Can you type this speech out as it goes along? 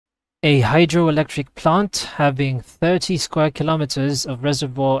A hydroelectric plant having 30 square kilometers of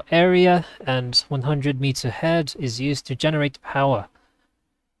reservoir area and 100-meter head is used to generate power.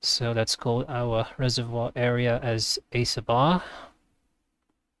 So let's call our reservoir area as A sub r.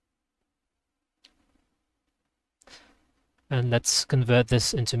 And let's convert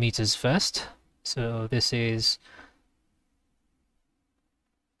this into meters first. So this is,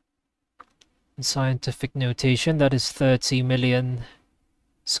 in scientific notation, that is 30 million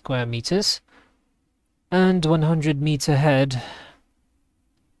square meters. And 100-meter head,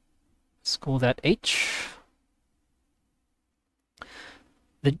 let's call that H.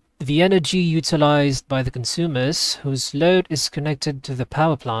 The energy utilized by the consumers whose load is connected to the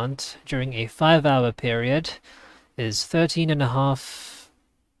power plant during a 5-hour period is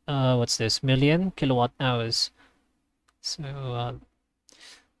 13.5 million kilowatt hours. So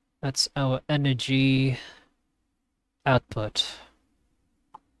that's our energy output.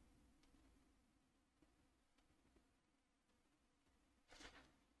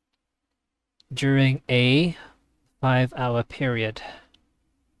 During a 5-hour period.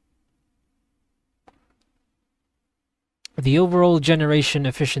 The overall generation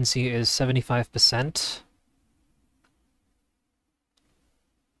efficiency is 75%.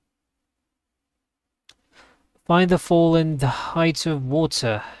 Find the fall in the height of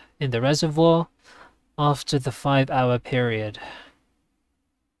water in the reservoir after the 5-hour period.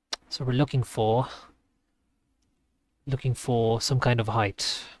 So we're looking for some kind of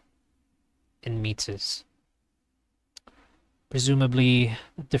height in meters. Presumably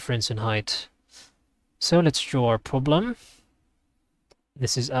a difference in height. So let's draw our problem.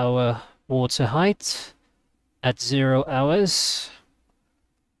 This is our water height at 0 hours.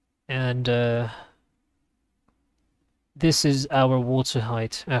 And this is our water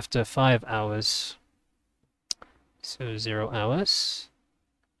height after 5 hours. So 0 hours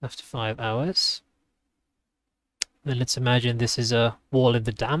after 5 hours. Then let's imagine this is a wall in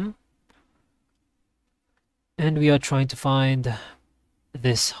the dam. And we are trying to find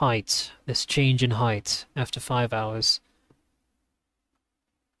this height, this change in height after 5 hours.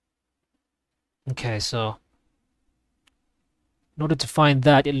 Okay, so in order to find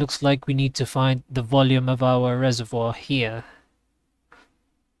that, it looks like we need to find the volume of our reservoir here.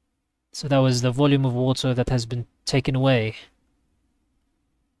 So that was the volume of water that has been taken away.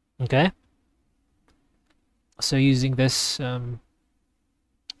 Okay? So using this,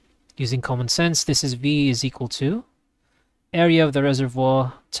 using common sense, this is V is equal to area of the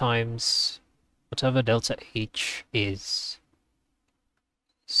reservoir times whatever delta H is.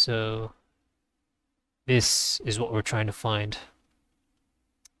 So this is what we're trying to find.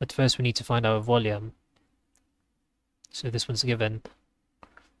 But first we need to find our volume. So this one's given.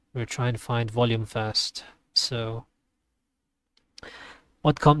 We're trying to find volume first. So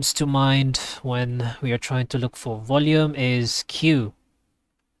what comes to mind when we are trying to look for volume is Q.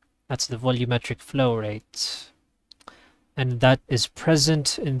 That's the volumetric flow rate. And that is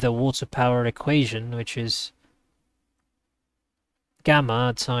present in the water power equation, which is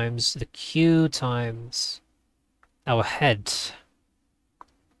gamma times the Q times our head.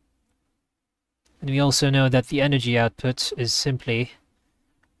 And we also know that the energy output is simply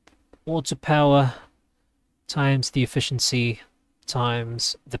water power times the efficiency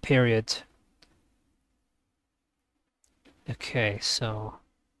times the period. Okay, so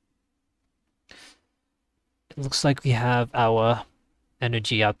it looks like we have our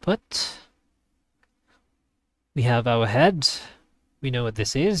energy output. We have our head. We know what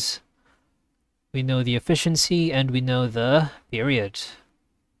this is. We know the efficiency and we know the period.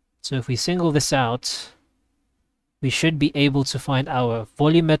 So if we single this out, we should be able to find our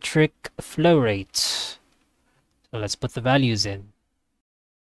volumetric flow rate. So let's put the values in.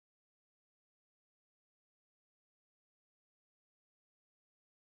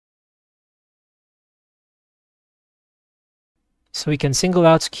 So we can single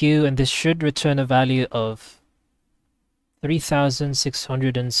out Q, and this should return a value of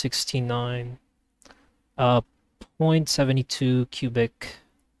 3,669 0.72 cubic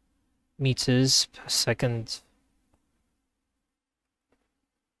meters per second.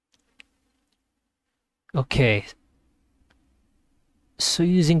 Okay. So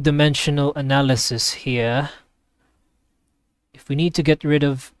using dimensional analysis here, if we need to get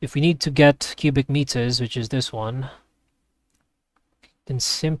cubic meters, which is this one, can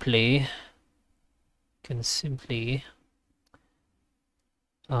simply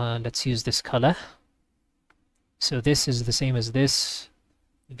let's use this color. So this is the same as this.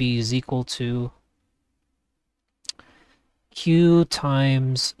 V is equal to Q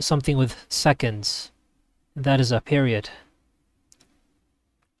times something with seconds. That is our period.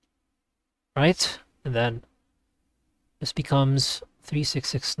 right? And then this becomes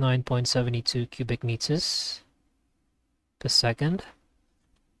 3669.72 cubic meters per second.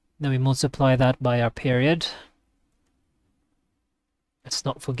 Then we multiply that by our period. Let's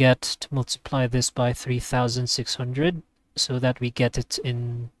not forget to multiply this by 3600 so that we get it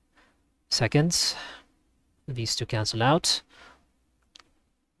in seconds. These two cancel out.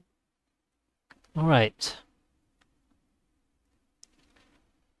 All right.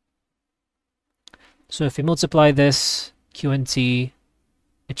 So if we multiply this Q&T,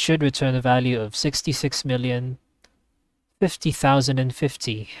 it should return a value of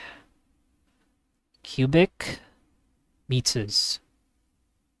 66,050,050 cubic meters.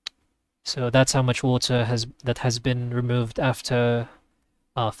 So that's how much water has been removed after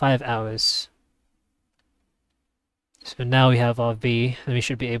 5 hours. So now we have our V, and we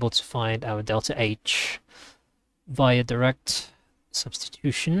should be able to find our delta H via direct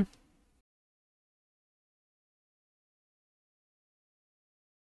substitution.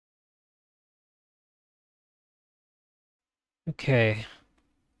 Okay,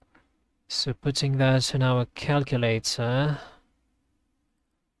 so putting that in our calculator,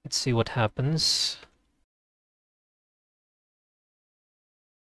 let's see what happens.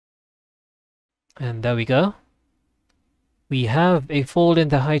 And there we go. We have a fall in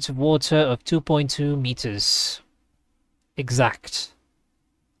the height of water of 2.2 meters. Exact.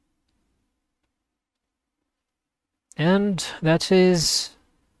 And that is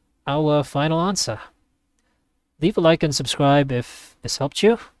our final answer. Leave a like and subscribe if this helped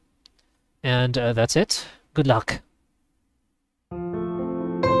you. And that's it. Good luck.